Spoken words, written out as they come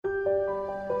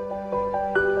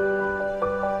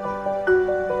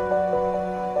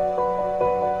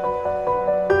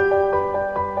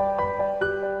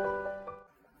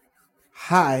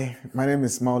Hi, my name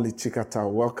is Mauli Chikata.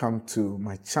 Welcome to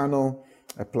my channel,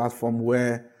 a platform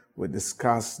where we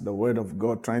discuss the Word of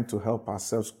God, trying to help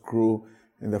ourselves grow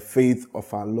in the faith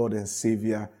of our Lord and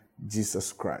Savior,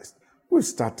 Jesus Christ. We've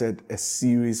started a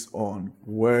series on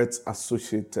words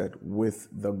associated with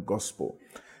the gospel.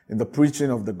 In the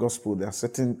preaching of the gospel, there are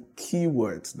certain key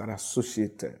words that are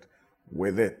associated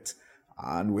with it.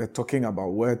 And we're talking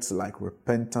about words like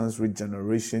repentance,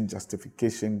 regeneration,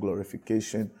 justification,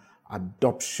 glorification,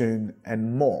 adoption,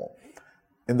 and more.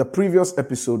 In the previous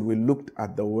episode, we looked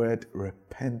at the word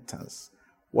repentance,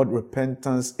 what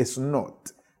repentance is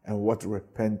not, and what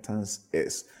repentance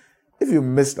is. If you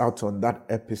missed out on that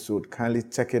episode, kindly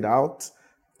check it out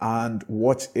and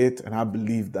watch it, and I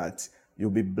believe that you'll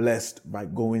be blessed by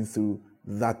going through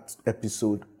that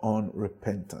episode on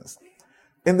repentance.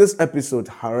 In this episode,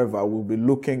 however, we'll be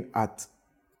looking at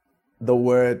the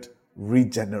word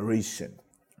regeneration.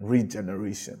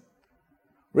 Regeneration.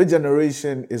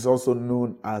 Regeneration is also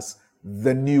known as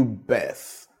the new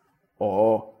birth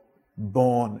or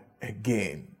born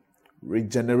again.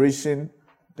 Regeneration,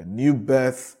 the new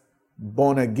birth,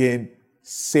 born again,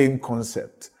 same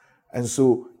concept. And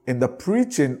so in the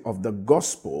preaching of the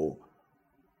gospel,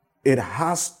 it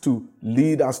has to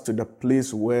lead us to the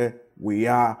place where we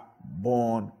are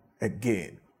born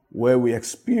again, where we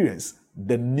experience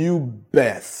the new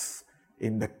birth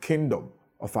in the kingdom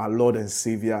of our Lord and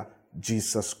Savior,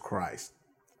 Jesus Christ.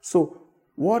 So,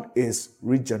 what is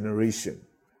regeneration?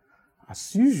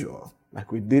 As usual,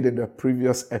 like we did in the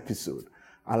previous episode,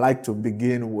 I like to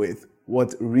begin with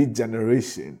what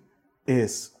regeneration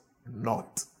is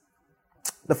not.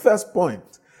 The first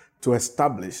point to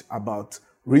establish about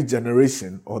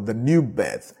regeneration or the new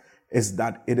birth is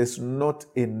that it is not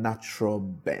a natural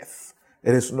birth.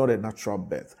 It is not a natural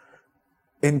birth.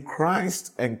 In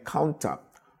Christ's encounter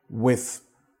with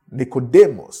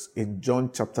Nicodemus in John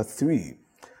chapter 3,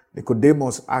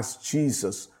 Nicodemus asked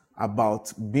Jesus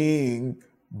about being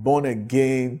born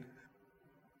again,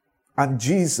 and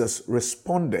Jesus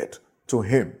responded to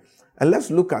him. And let's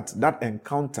look at that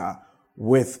encounter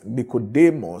with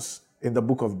Nicodemus in the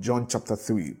book of John chapter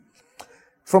 3.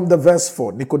 From the verse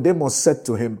 4, Nicodemus said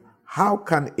to him, "How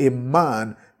can a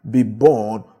man be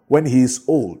born when he is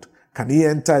old? Can he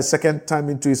enter a second time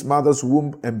into his mother's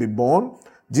womb and be born?"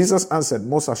 Jesus answered,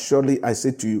 "Most assuredly I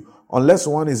say to you, unless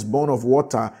one is born of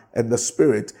water and the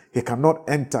Spirit, he cannot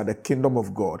enter the kingdom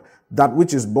of God. That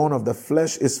which is born of the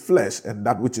flesh is flesh, and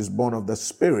that which is born of the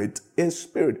Spirit is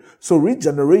spirit." So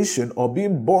regeneration or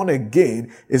being born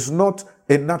again is not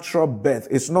a natural birth.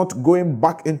 It's not going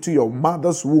back into your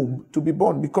mother's womb to be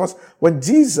born. Because when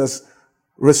Jesus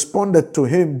responded to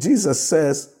him, Jesus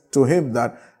says to him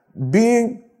that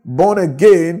being born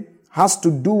again has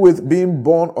to do with being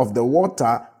born of the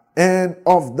water and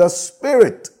of the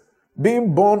Spirit.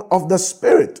 Being born of the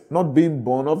Spirit, not being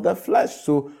born of the flesh.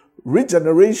 So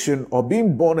regeneration or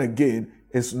being born again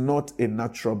is not a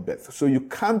natural birth. So you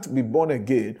can't be born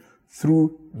again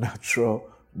through natural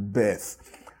birth.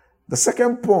 The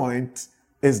second point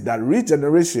is that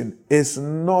regeneration is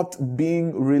not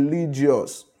being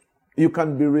religious. You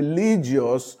can be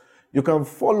religious, you can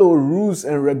follow rules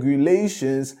and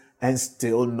regulations and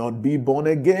still not be born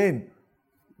again.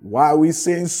 Why are we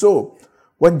saying so?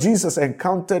 When Jesus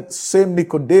encountered same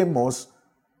Nicodemus,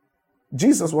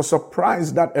 Jesus was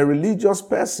surprised that a religious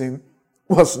person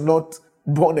was not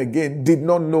born again, did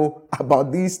not know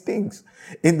about these things.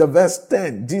 In the verse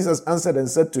 10, Jesus answered and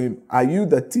said to him, "Are you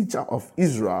the teacher of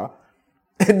Israel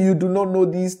and you do not know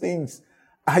these things?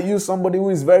 Are you somebody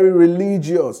who is very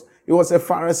religious?" He was a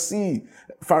Pharisee.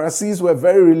 Pharisees were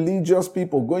very religious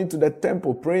people, going to the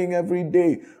temple, praying every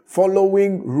day,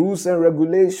 following rules and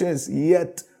regulations.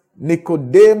 Yet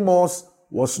Nicodemus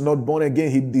was not born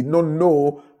again. He did not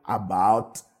know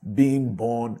about being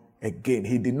born again.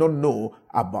 He did not know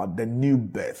about the new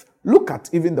birth. Look at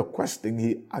even the question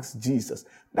he asked Jesus.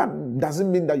 That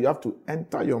doesn't mean that you have to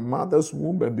enter your mother's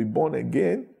womb and be born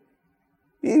again.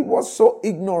 He was so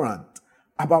ignorant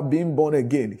about being born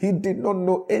again. He did not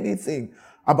know anything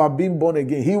about being born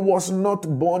again. He was not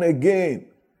born again.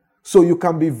 So you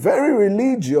can be very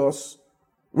religious.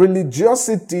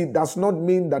 Religiosity does not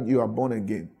mean that you are born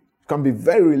again. You can be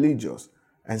very religious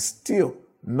and still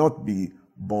not be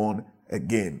born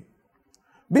again.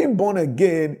 Being born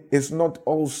again is not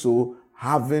also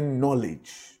having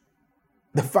knowledge.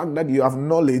 The fact that you have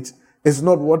knowledge is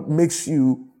not what makes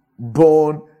you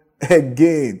born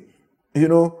again. You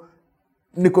know,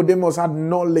 Nicodemus had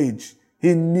knowledge.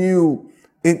 He knew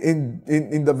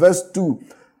in the verse 2,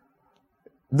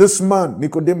 this man,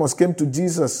 Nicodemus, came to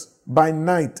Jesus by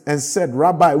night and said,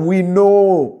 "Rabbi, we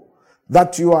know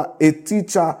that you are a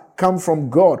teacher come from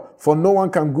God, for no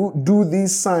one can do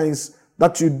these signs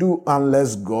that you do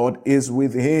unless God is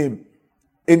with him.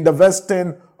 In the verse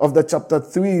 10 of the chapter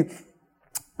 3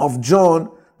 of John,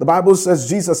 the Bible says,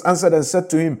 Jesus answered and said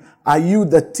to him, are you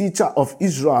the teacher of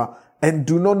Israel and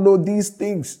do not know these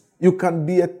things? You can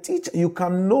be a teacher. You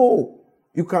can know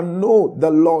the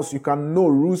laws. You can know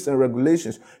rules and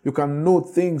regulations. You can know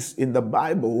things in the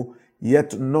Bible,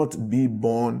 yet not be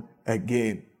born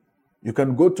again. You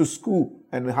can go to school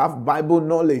and have Bible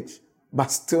knowledge,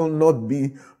 but still not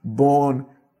be born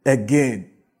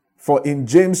again. For in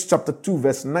James chapter 2,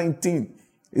 verse 19,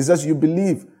 it says, you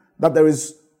believe that there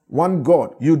is one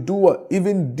God. You do what?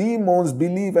 Even demons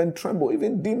believe and tremble.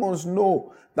 Even demons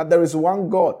know that there is one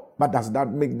God. But does that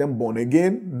make them born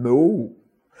again? No.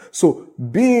 So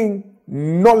being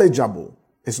knowledgeable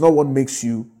is not what makes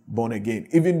you born again.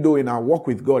 Even though in our walk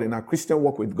with God, in our Christian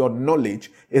walk with God,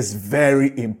 knowledge is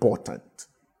very important.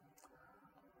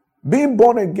 Being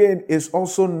born again is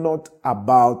also not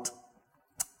about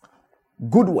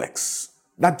good works.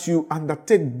 That you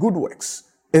undertake good works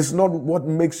is not what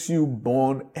makes you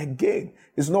born again.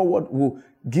 It's not what will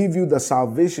give you the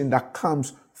salvation that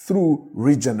comes through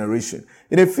regeneration.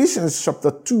 In Ephesians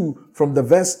chapter 2, from the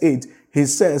verse 8, he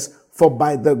says, For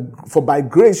by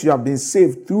grace you have been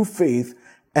saved through faith,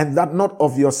 and that not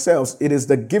of yourselves, it is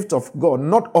the gift of God,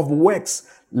 not of works,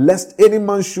 lest any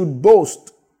man should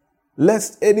boast.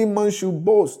 Lest any man should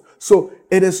boast. So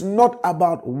it is not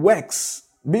about works.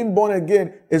 Being born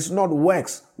again is not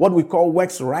works, what we call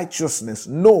works righteousness.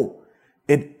 No,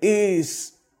 it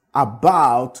is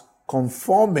about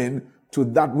conforming to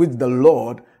that which the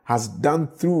Lord has done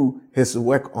through his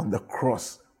work on the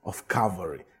cross of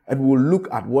Calvary. And we'll look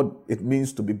at what it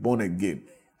means to be born again.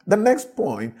 The next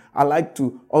point I like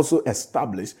to also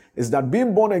establish is that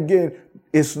being born again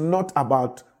is not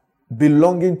about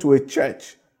belonging to a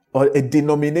church or a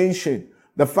denomination.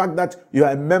 The fact that you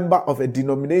are a member of a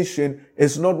denomination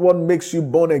is not what makes you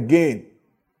born again.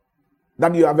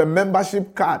 That you have a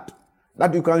membership card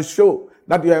that you can show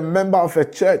that you are a member of a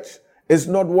church is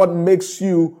not what makes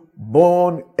you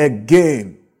born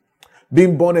again.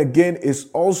 Being born again is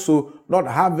also not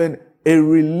having a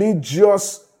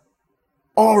religious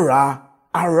aura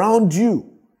around you.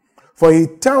 For he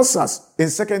tells us in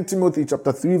 2 Timothy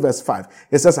chapter 3 verse 5,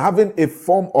 it says, having a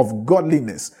form of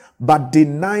godliness, but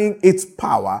denying its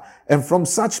power, and from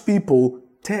such people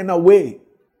turn away.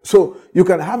 So you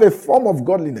can have a form of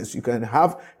godliness, you can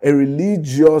have a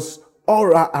religious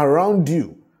aura around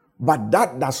you, but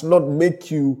that does not make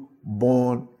you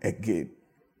born again.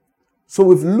 So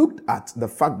we've looked at the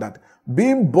fact that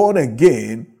being born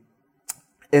again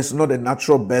is not a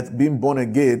natural birth. Being born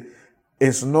again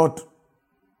is not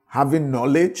having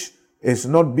knowledge. It's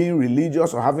not being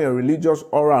religious or having a religious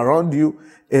aura around you.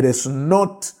 It is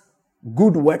not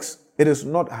good works. It is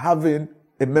not having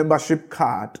a membership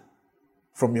card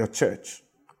from your church.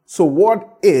 So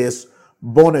what is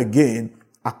born again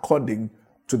according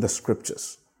to the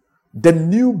scriptures? The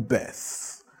new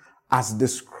birth, as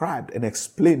described and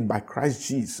explained by Christ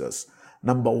Jesus,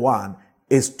 number one,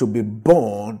 is to be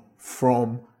born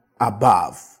from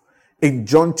above. In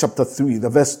John chapter 3, the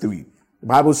verse 3, the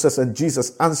Bible says, and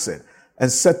Jesus answered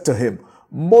and said to him,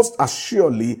 most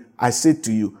assuredly I say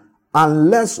to you,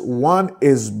 unless one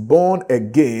is born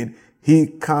again, he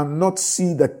cannot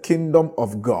see the kingdom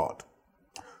of God.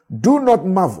 Do not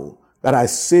marvel that I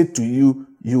say to you,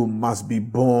 you must be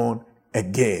born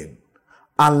again.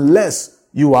 Unless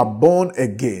you are born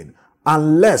again,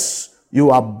 unless you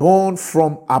are born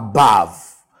from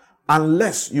above,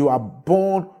 unless you are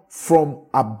born from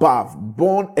above,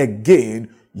 born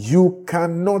again, you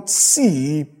cannot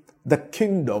see the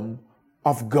kingdom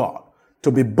of God.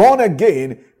 To be born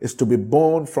again is to be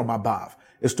born from above,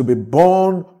 is to be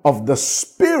born of the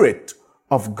Spirit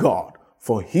of God.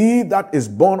 For he that is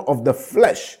born of the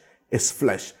flesh is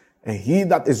flesh, and he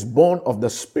that is born of the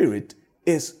Spirit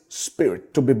is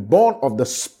spirit. To be born of the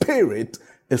Spirit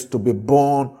is to be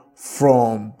born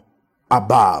from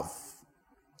above.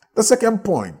 The second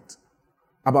point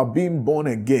about being born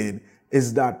again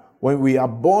is that when we are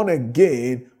born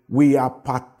again, we are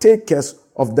partakers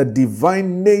of the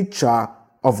divine nature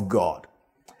of God.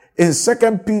 In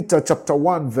 2 Peter chapter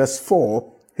 1 verse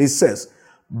 4, he says,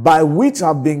 by which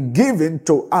have been given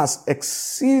to us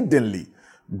exceedingly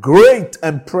great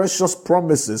and precious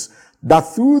promises, that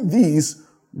through these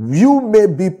you may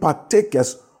be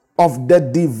partakers of the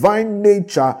divine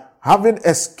nature, having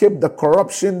escaped the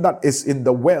corruption that is in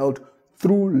the world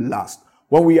through lust.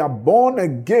 When we are born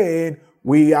again,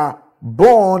 we are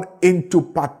born into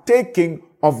partaking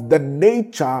of the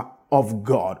nature of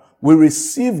God. we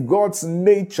receive God's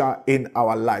nature in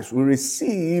our lives. We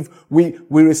receive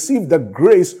the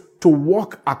grace to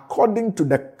walk according to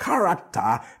the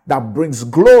character that brings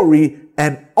glory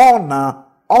and honor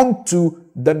unto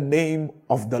the name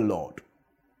of the Lord.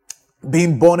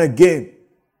 Being born again,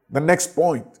 the next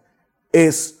point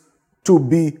is to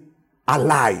be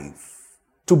alive.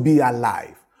 To be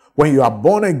alive. When you are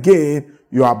born again,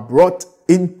 you are brought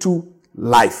into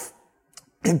life.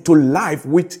 Into life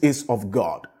which is of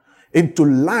God. Into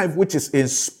life which is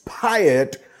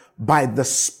inspired by the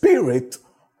Spirit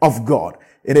of God.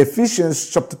 In Ephesians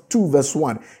chapter 2 verse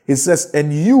 1, it says,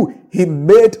 "And you he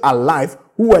made alive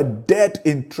who were dead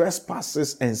in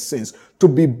trespasses and sins." To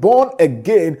be born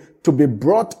again, to be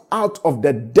brought out of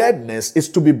the deadness, is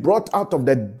to be brought out of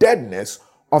the deadness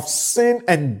of sin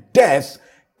and death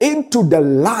into the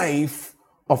life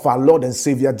of our Lord and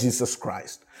Savior Jesus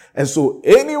Christ. And so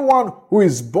anyone who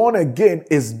is born again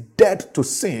is dead to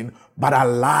sin, but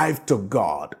alive to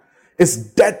God. Is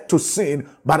dead to sin,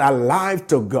 but alive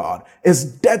to God. Is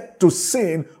dead to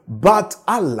sin, but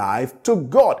alive to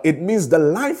God. It means the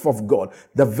life of God,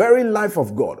 the very life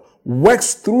of God,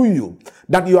 works through you.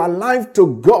 That you are alive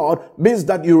to God means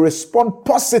that you respond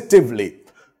positively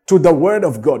to the word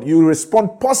of God. You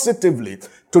respond positively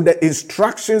to the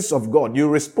instructions of God. You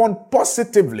respond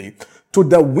positively to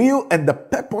the will and the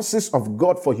purposes of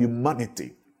God for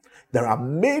humanity. There are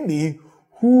many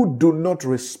who do not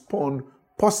respond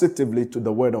positively to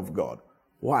the word of God.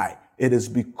 Why? It is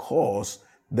because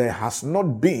there has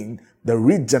not been the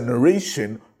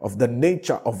regeneration of the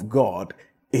nature of God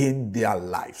in their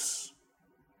lives.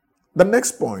 The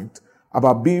next point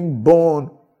about being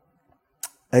born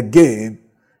again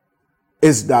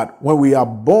is that when we are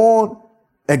born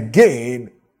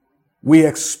again, we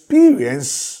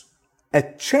experience a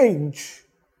change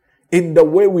in the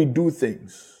way we do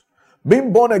things.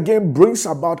 Being born again brings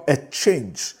about a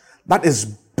change that is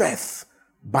birthed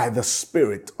by the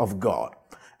Spirit of God.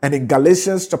 And in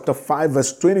Galatians chapter 5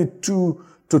 verse 22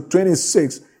 to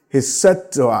 26, he says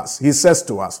to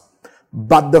us,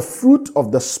 "But the fruit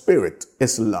of the Spirit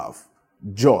is love,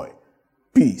 joy,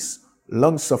 peace,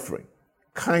 long-suffering,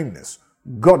 kindness,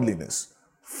 godliness,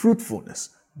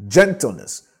 fruitfulness,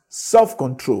 gentleness,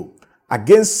 self-control.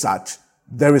 Against such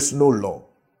there is no law.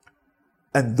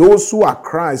 And those who are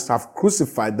Christ have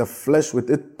crucified the flesh with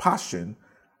its passion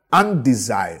and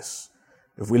desires.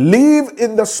 If we live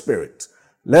in the Spirit,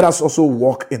 let us also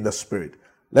walk in the Spirit.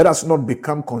 Let us not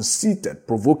become conceited,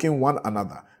 provoking one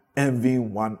another,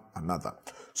 envying one another."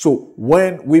 So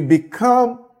when we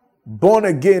become born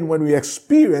again, when we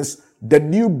experience the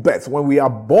new birth, when we are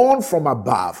born from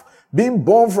above, being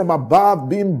born from above,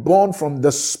 being born from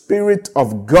the Spirit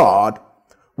of God,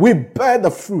 we bear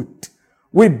the fruit.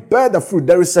 We bear the fruit.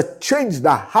 There is a change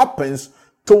that happens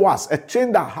to us, a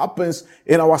change that happens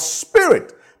in our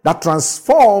spirit that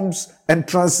transforms and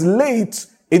translates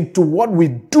into what we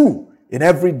do in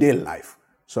everyday life.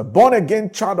 So a born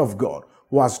again child of God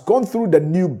who has gone through the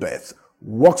new birth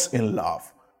walks in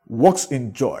love, walks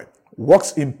in joy,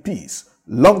 walks in peace,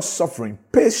 long-suffering,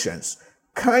 patience,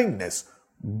 kindness,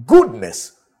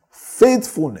 goodness,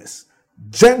 faithfulness,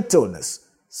 gentleness,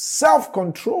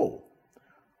 self-control.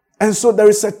 And so there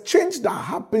is a change that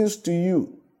happens to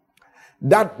you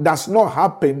that does not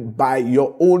happen by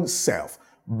your own self,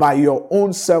 by your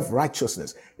own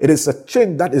self-righteousness. It is a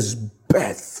change that is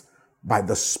birthed by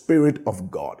the Spirit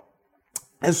of God.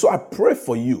 And so I pray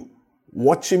for you,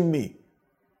 watching me,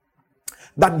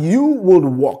 that you will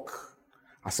walk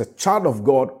as a child of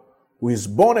God who is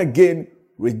born again,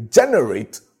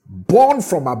 regenerate, born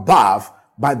from above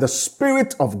by the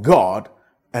Spirit of God,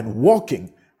 and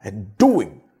walking and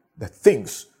doing the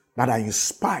things that are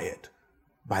inspired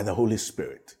by the Holy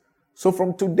Spirit. So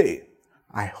from today,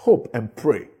 I hope and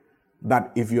pray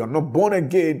that if you are not born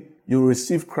again, you will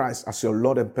receive Christ as your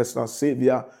Lord and personal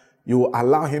Savior. You will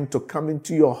allow Him to come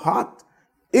into your heart,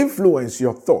 influence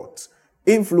your thoughts,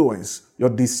 influence your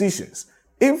decisions,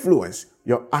 influence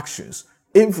your actions,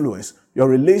 influence your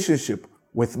relationship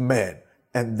with men.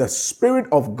 And the Spirit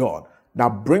of God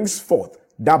that brings forth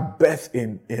that birth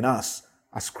in us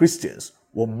as Christians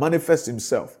will manifest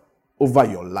Himself over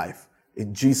your life.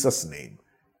 In Jesus' name,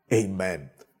 amen.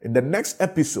 In the next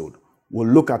episode, we'll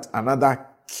look at another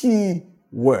key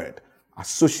word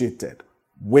associated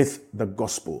with the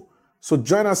gospel. So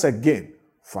join us again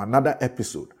for another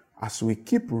episode as we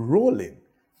keep rolling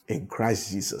in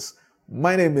Christ Jesus.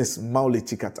 My name is Mauli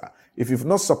Chikata. If you've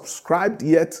not subscribed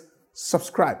yet,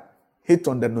 subscribe. Hit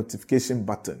on the notification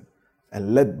button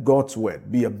and let God's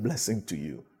word be a blessing to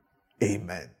you.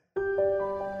 Amen.